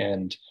project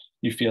and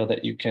you feel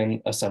that you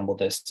can assemble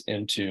this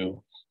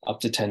into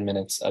up to 10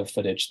 minutes of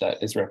footage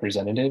that is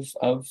representative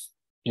of,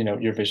 you know,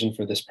 your vision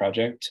for this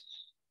project,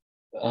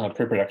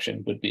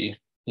 pre-production would be,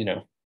 you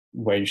know,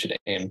 where you should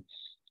aim.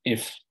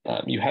 if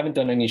you haven't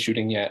done any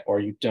shooting yet, or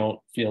you don't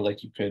feel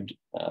like you could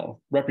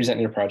represent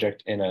your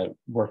project in a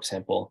work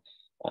sample,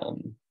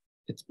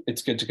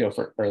 it's good to go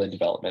for early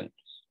development,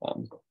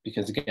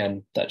 because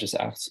again, that just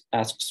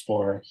asks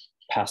for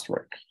past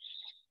work.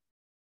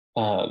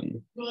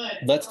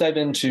 Let's dive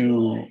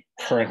into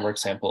current work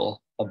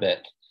sample a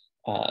bit.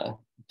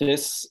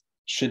 This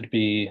should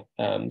be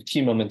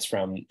key moments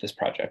from this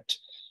project.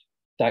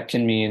 That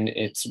can mean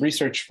it's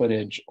research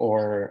footage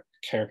or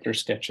character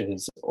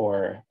sketches,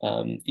 or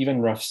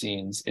even rough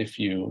scenes if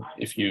you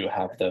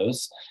have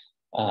those.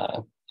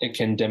 It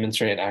can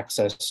demonstrate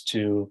access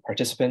to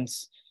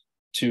participants,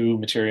 to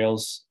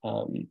materials,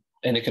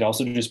 and it could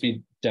also just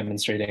be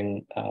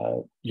demonstrating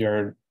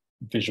your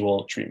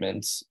visual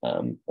treatments,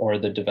 or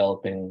the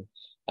developing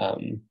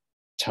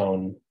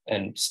tone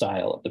and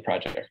style of the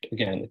project.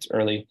 Again, it's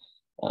early,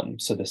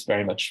 so this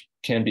very much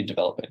can be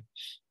developing.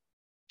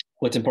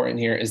 What's important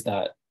here is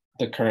that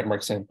the current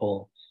work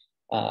sample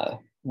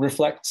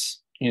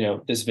reflects,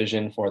 this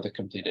vision for the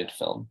completed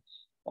film.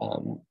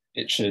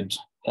 It should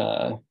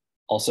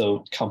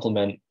also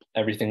complement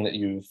everything that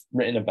you've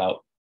written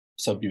about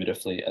so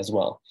beautifully as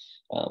well.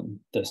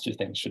 Those two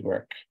things should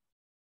work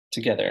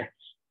together.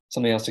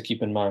 Something else to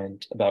keep in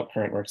mind about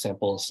current work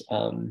samples,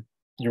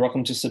 you're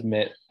welcome to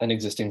submit an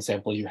existing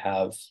sample you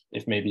have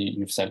if maybe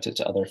you've sent it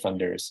to other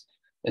funders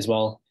as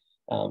well.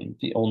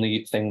 The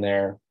only thing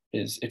there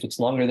is if it's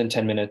longer than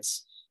 10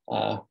 minutes,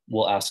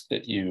 we'll ask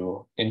that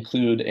you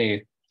include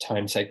a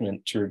time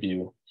segment to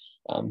review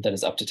that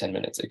is up to 10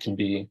 minutes. It can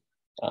be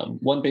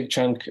one big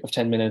chunk of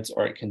 10 minutes,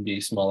 or it can be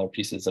smaller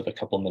pieces of a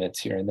couple minutes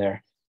here and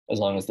there, as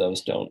long as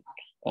those don't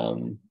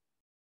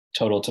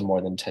total to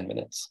more than 10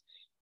 minutes.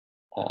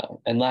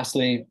 And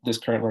lastly, this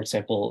current work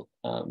sample,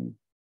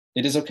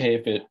 it is okay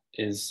if it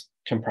is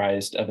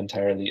comprised of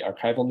entirely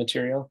archival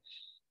material.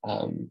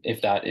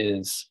 If that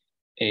is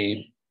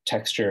a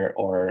texture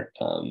or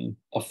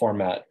a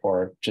format,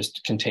 or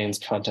just contains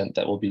content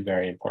that will be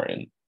very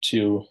important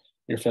to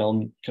your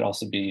film, could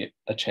also be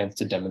a chance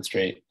to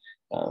demonstrate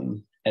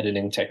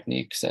editing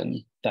techniques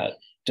and that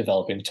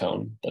developing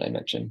tone that I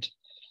mentioned.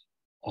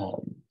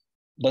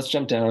 Let's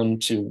jump down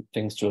to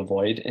things to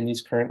avoid in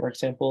these current work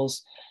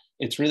samples.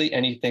 It's really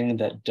anything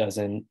that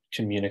doesn't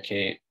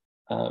communicate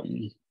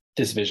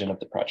this vision of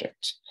the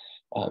project.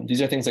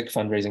 These are things like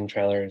fundraising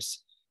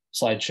trailers,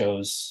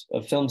 slideshows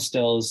of film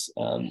stills,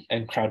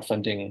 and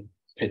crowdfunding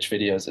pitch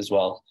videos as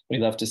well. We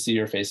love to see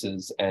your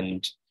faces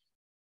and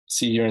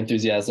see your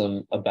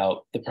enthusiasm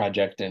about the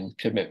project and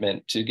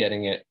commitment to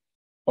getting it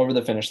over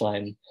the finish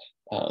line.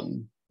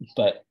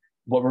 But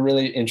what we're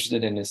really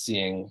interested in is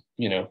seeing,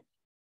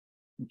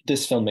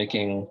 this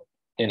filmmaking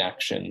in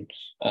action.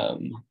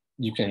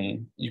 You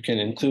can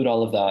include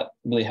all of that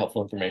really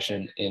helpful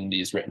information in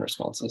these written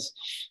responses.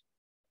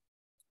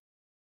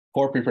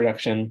 For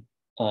pre-production,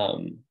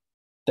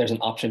 there's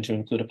an option to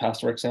include a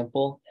past work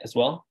sample as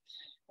well.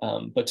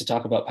 But to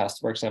talk about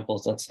past work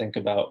samples, let's think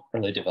about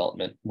early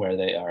development where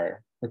they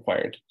are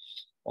required.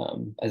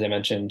 As I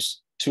mentioned,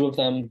 2 of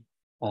them.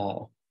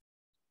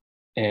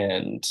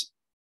 And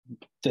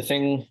the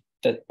thing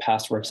that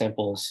past work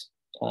samples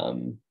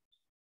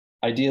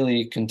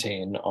ideally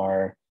contain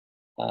are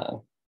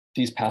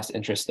these past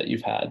interests that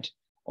you've had.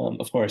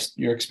 Of course,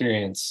 your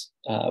experience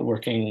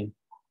working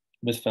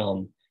with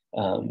film,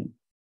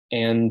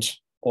 and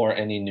or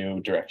any new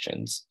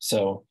directions.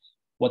 So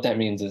what that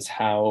means is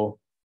how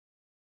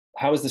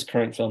is this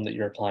current film that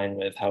you're applying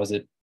with, how is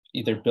it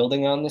either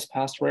building on this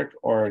past work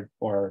or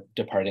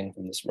departing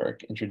from this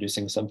work,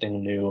 introducing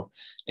something new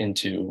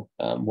into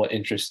what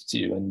interests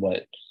you and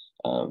what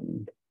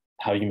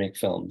how you make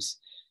films,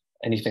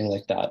 anything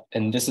like that.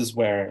 And this is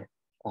where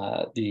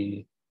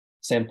the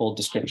sample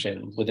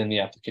description within the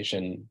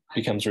application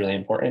becomes really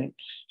important.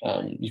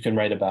 You can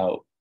write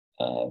about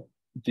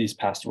these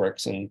past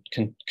works and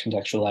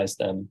contextualize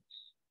them,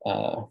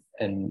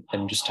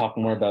 and just talk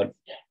more about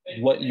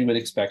what you would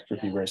expect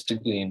reviewers to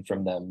glean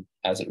from them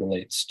as it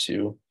relates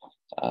to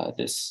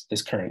this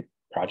current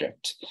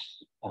project.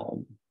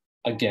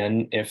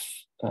 Again, if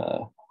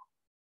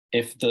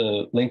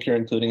the link you're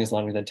including is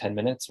longer than 10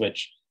 minutes,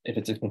 which if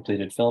it's a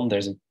completed film,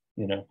 there's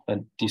a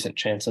decent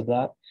chance of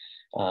that,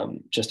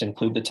 just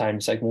include the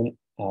time segment.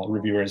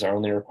 Reviewers are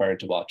only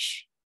required to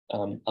watch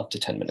up to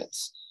 10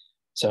 minutes.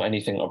 So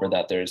anything over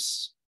that,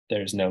 there's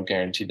no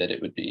guarantee that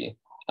it would be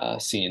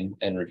seen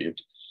and reviewed.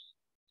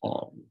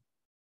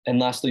 And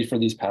lastly, for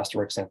these past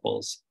work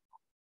samples,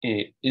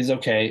 it is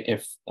okay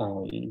if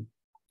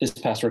this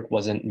past work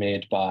wasn't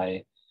made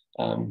by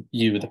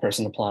you, the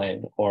person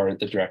applying, or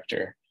the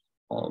director,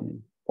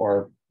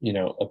 or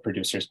a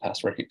producer's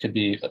past work. It could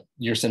be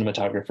your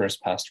cinematographer's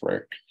past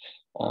work,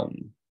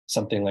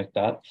 something like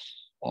that.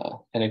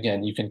 And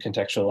again, you can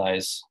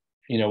contextualize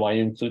why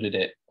you included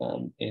it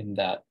in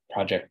that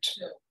project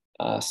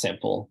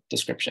sample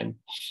description.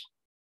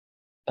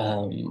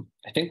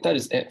 I think that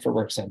is it for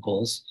work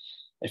samples.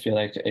 I feel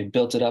like I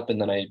built it up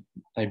and then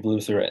I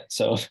blew through it.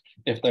 So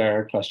if there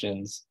are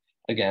questions,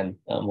 again,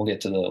 we'll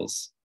get to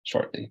those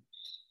shortly.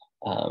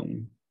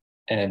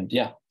 And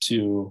yeah,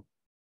 to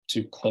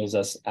to close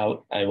us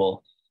out, I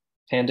will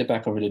hand it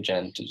back over to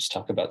Jen to just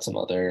talk about some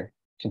other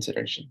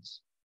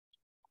considerations.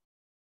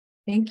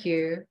 Thank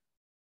you.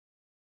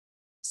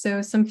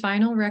 So some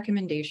final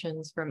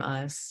recommendations from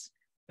us.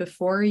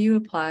 Before you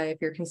apply, if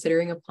you're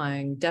considering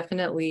applying,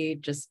 definitely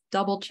just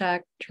double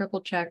check,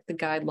 triple check the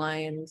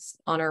guidelines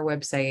on our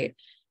website.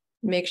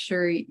 Make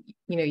sure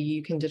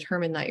you can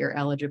determine that you're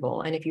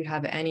eligible. And if you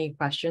have any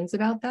questions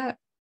about that,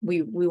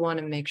 we want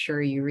to make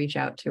sure you reach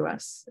out to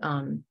us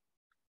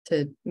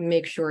to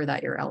make sure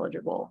that you're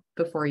eligible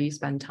before you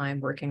spend time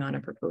working on a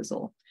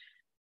proposal.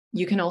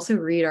 You can also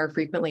read our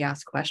frequently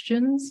asked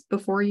questions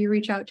before you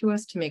reach out to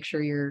us to make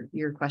sure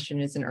your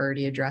question isn't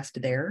already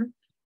addressed there.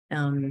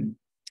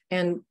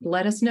 And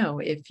let us know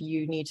if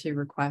you need to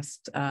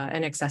request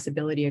an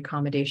accessibility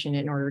accommodation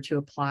in order to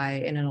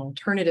apply in an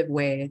alternative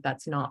way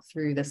that's not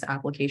through this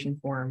application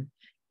form,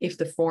 if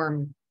the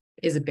form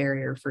is a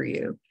barrier for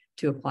you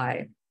to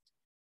apply.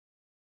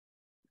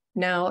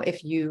 Now,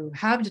 if you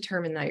have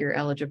determined that you're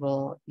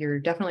eligible, you're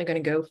definitely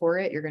going to go for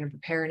it. You're going to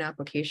prepare an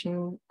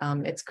application.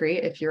 It's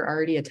great if you're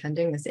already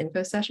attending this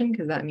info session,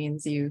 because that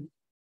means you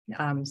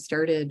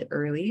started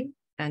early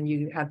and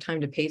you have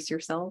time to pace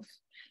yourself,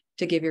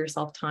 to give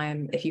yourself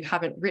time, if you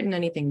haven't written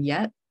anything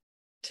yet,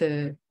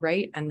 to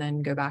write and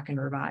then go back and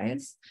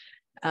revise.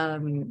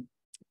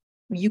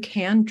 You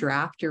can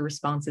draft your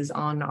responses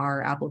on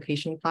our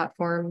application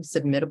platform,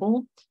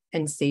 Submittable,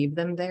 and save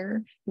them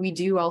there. We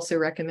do also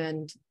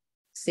recommend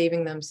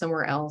saving them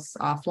somewhere else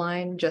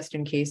offline, just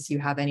in case you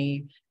have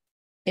any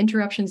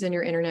interruptions in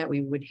your internet.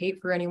 We would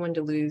hate for anyone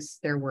to lose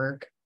their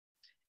work.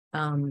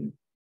 One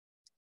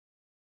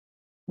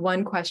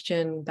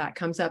question that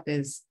comes up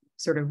is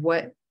sort of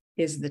what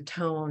is the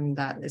tone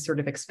that is sort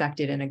of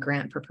expected in a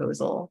grant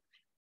proposal?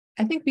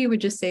 I think we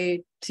would just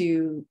say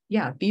to,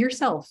 be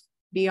yourself,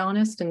 be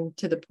honest and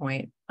to the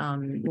point.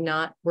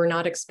 We're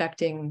not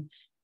expecting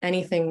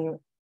anything,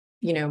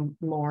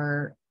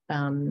 more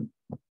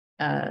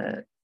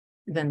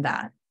than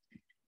that.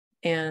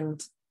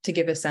 And to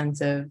give a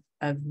sense of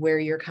where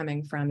you're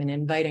coming from and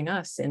inviting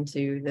us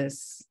into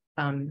this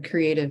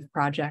creative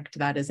project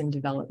that is in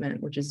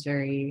development, which is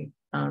very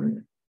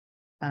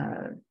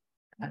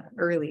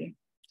early.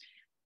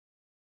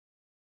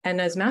 And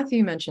as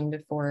Matthew mentioned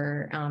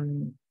before,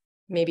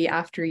 maybe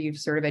after you've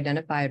sort of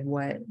identified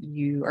what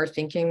you are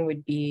thinking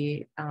would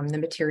be the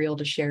material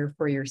to share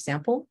for your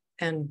sample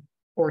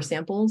or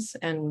samples,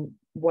 and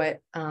what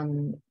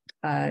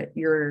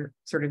you're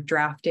sort of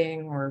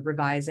drafting or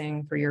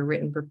revising for your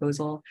written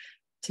proposal,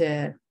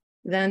 to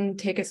then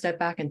take a step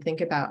back and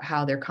think about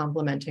how they're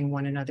complementing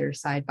one another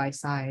side by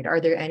side.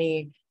 Are there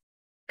any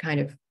kind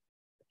of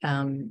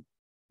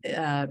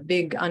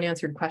big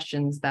unanswered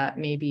questions that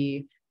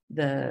maybe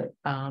that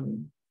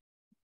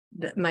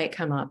might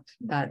come up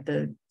that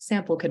the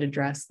sample could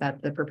address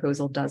that the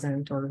proposal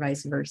doesn't, or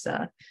vice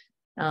versa?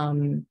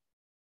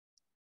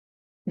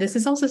 This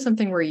is also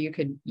something where you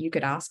could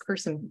ask for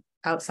some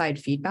outside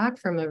feedback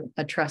from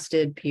a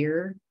trusted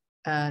peer,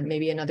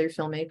 maybe another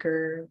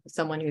filmmaker,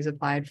 someone who's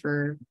applied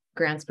for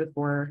grants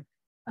before.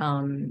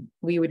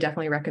 We would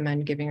definitely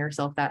recommend giving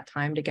yourself that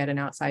time to get an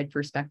outside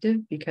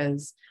perspective,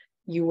 because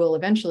you will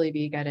eventually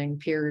be getting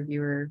peer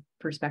reviewer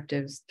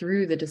perspectives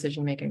through the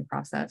decision-making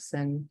process.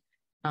 And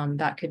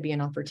that could be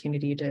an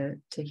opportunity to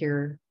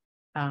hear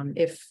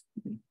if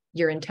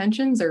your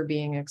intentions are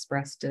being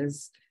expressed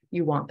as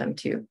you want them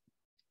to.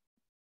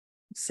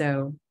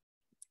 So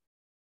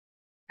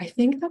I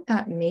think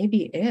that may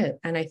be it.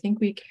 And I think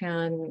we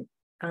can,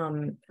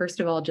 first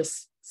of all,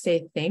 just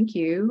say thank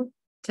you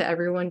to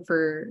everyone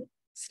for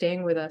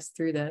staying with us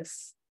through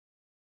this.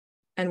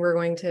 And we're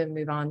going to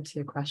move on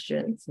to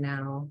questions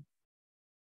now.